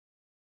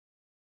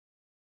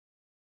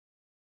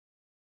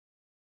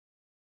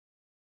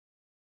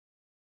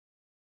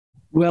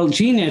Well,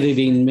 gene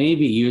editing may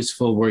be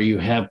useful where you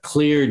have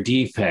clear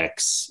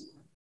defects,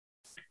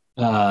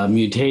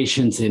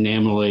 mutations in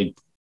amyloid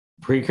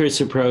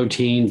precursor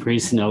protein,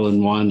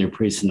 presenilin 1 or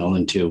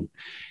presenilin 2.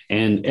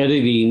 And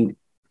editing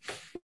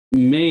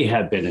may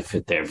have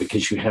benefit there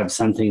because you have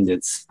something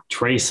that's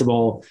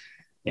traceable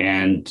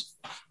and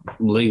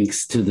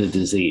links to the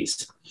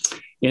disease.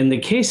 In the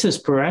case of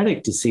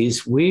sporadic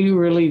disease, we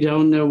really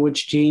don't know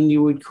which gene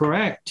you would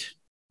correct.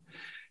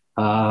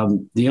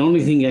 The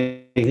only thing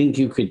I think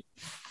you could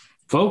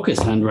focus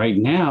on right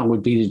now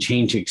would be to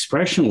change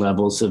expression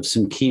levels of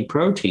some key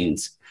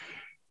proteins,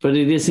 but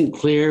it isn't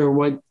clear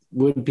what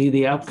would be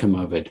the outcome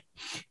of it.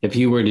 If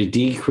you were to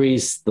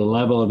decrease the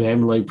level of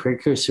amyloid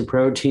precursor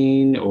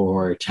protein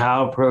or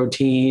tau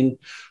protein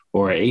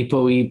or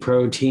ApoE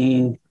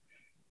protein,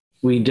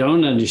 we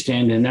don't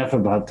understand enough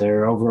about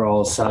their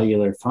overall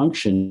cellular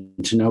function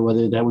to know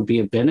whether that would be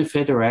a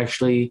benefit or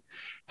actually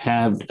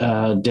have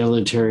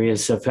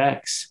deleterious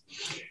effects.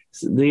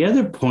 The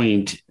other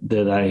point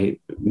that I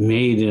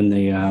made in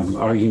the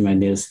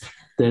argument is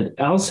that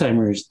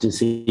Alzheimer's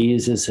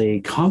disease is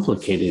a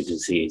complicated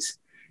disease.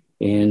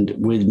 And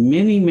with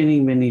many, many,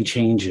 many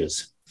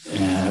changes,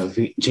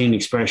 gene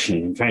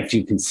expression. In fact,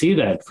 you can see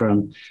that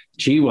from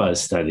GWAS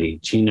study,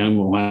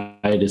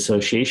 genome-wide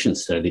association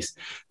studies,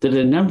 that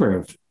a number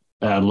of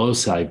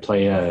loci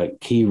play a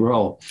key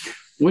role.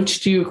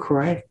 Which do you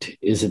correct?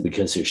 Is it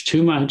because there's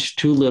too much,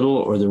 too little,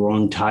 or the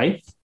wrong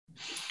type?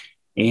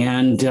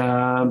 And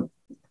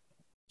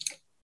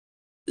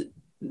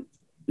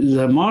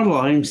the model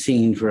I'm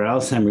seeing for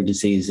Alzheimer's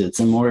disease, it's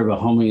a more of a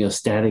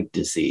homeostatic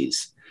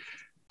disease.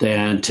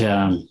 That,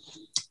 and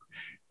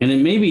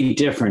it may be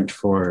different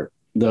for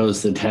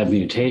those that have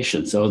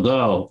mutations,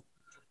 although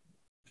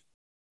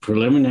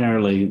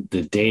preliminarily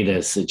the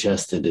data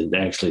suggested it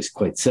actually is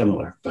quite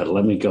similar. But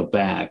let me go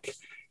back,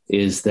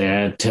 is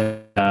that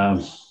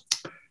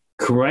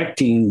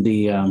correcting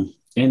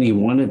any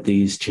one of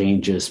these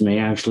changes may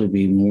actually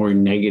be more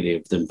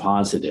negative than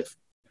positive.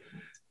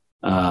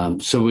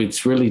 So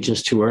it's really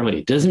just too early.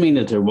 It doesn't mean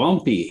that there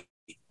won't be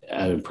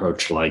an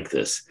approach like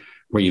this,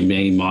 where you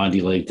may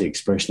modulate the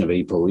expression of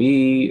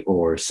ApoE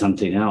or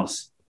something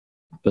else,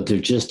 but there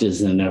just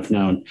isn't enough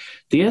known.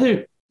 The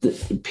other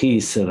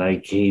piece that I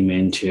came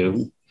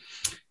into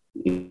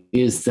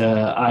is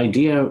the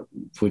idea,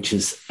 which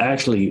is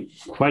actually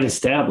quite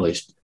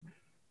established,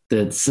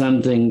 that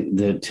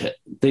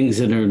things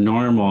that are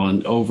normal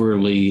and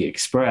overly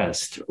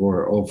expressed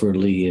or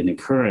overly in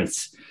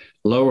occurrence,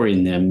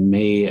 lowering them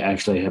may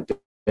actually have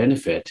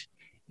benefit.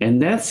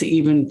 And that's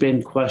even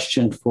been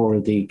questioned for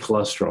the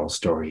cholesterol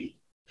story.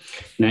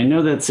 And I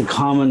know that's a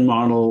common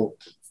model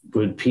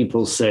when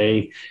people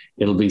say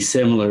it'll be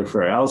similar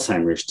for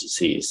Alzheimer's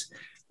disease.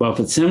 Well, if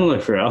it's similar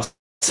for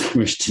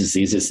Alzheimer's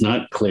disease, it's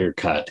not clear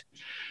cut.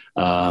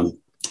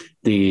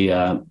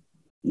 The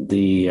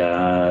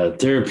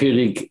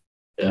therapeutic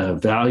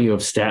value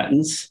of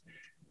statins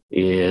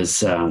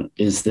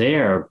is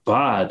there,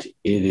 but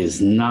it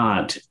is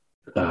not.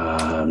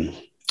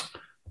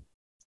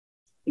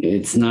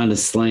 It's not a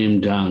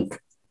slam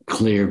dunk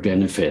clear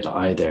benefit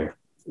either.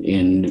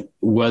 In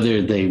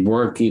whether they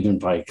work even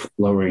by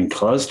lowering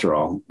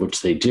cholesterol,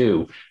 which they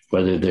do,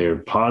 whether they're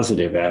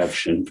positive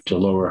action to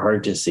lower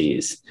heart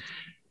disease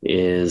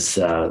is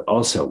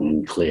also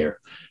unclear.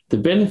 The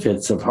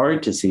benefits of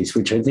heart disease,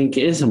 which I think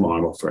is a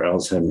model for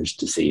Alzheimer's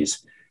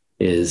disease,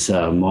 is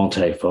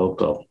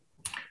multifocal,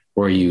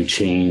 where you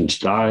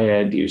change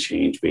diet, you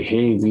change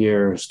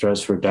behavior,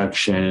 stress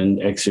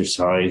reduction,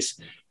 exercise,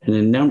 and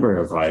a number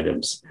of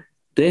items.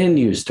 Then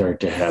you start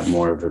to have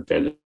more of a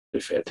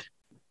benefit.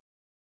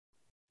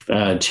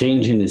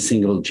 Changing a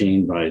single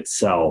gene by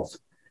itself,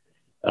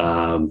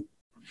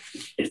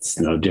 it's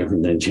no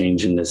different than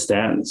changing the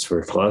statins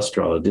for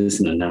cholesterol. It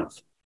isn't enough.